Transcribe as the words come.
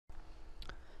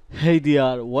Hey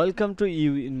there, welcome to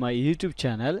you in my YouTube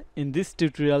channel. In this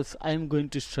tutorials I am going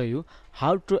to show you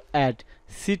how to add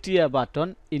CTA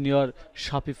button in your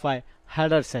Shopify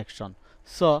header section.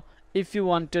 So if you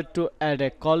wanted to add a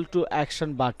call to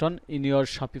action button in your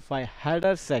Shopify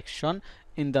header section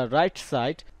in the right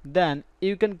side, then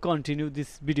you can continue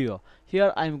this video.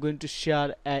 Here I am going to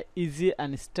share a easy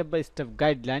and step-by-step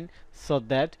guideline so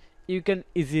that you can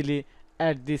easily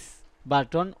add this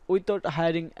button without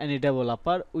hiring any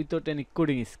developer, without any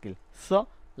coding skill. So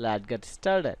let's get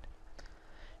started.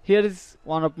 Here is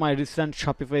one of my recent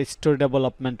Shopify Store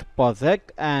development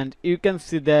project, and you can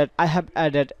see that I have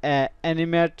added a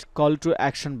animate call to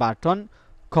action button,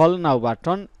 call now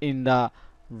button in the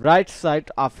right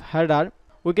side of header.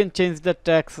 We can change the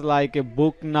text like a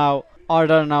book now,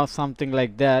 order now, something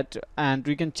like that, and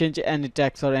we can change any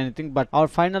text or anything, but our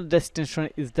final destination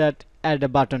is that add a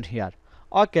button here.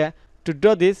 Okay, to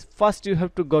do this, first you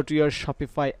have to go to your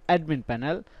Shopify admin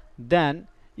panel, then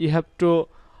you have to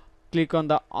click on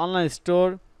the online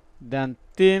store, then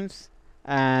themes,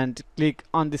 and click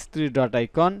on this three dot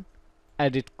icon,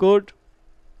 edit code,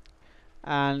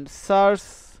 and search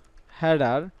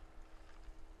header.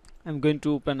 I'm going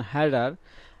to open header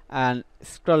and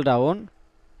scroll down.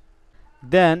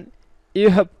 Then you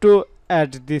have to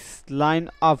add this line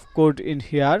of code in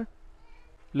here.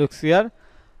 Looks here,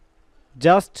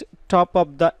 just top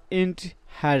of the int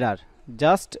header,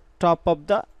 just top of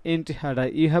the int header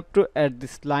you have to add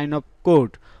this line of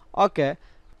code. Okay,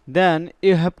 then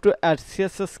you have to add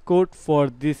CSS code for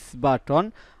this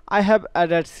button. I have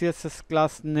added CSS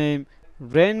class name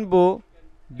rainbow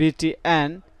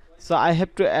btn, so I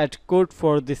have to add code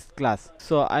for this class.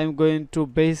 So I'm going to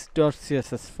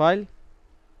base.css file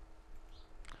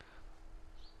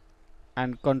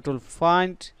and control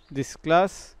find this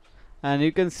class, and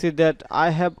you can see that I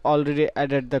have already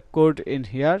added the code in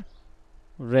here,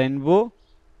 rainbow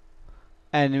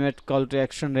animate call to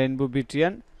action rainbow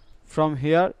btn. From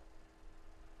here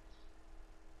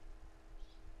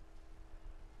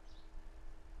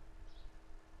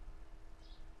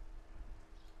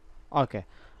okay,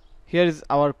 here is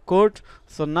our code.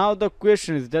 So now the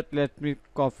question is that let me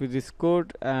copy this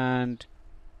code and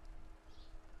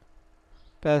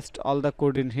paste all the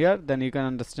code in here, then you can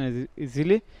understand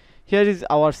easily. Here is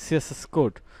our CSS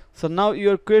code. So now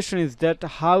your question is that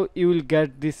how you will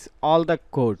get this all the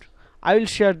code. I will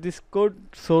share this code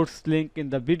source link in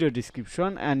the video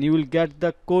description, and you will get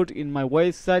the code in my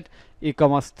website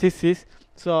e-commerce thesis.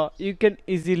 So you can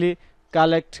easily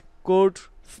collect code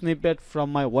snippet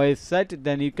from my website,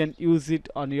 then you can use it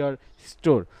on your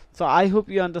store. So I hope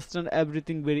you understand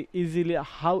everything very easily,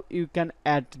 how you can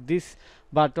add this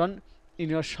button in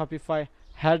your Shopify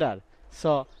header.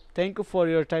 So thank you for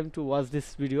your time to watch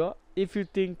this video. If you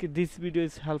think this video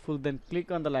is helpful, then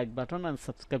click on the like button and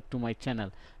subscribe to my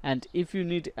channel. And if you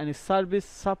need any service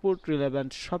support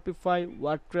relevant Shopify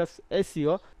WordPress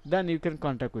SEO, then you can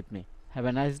contact with me. Have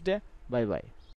a nice day. Bye bye.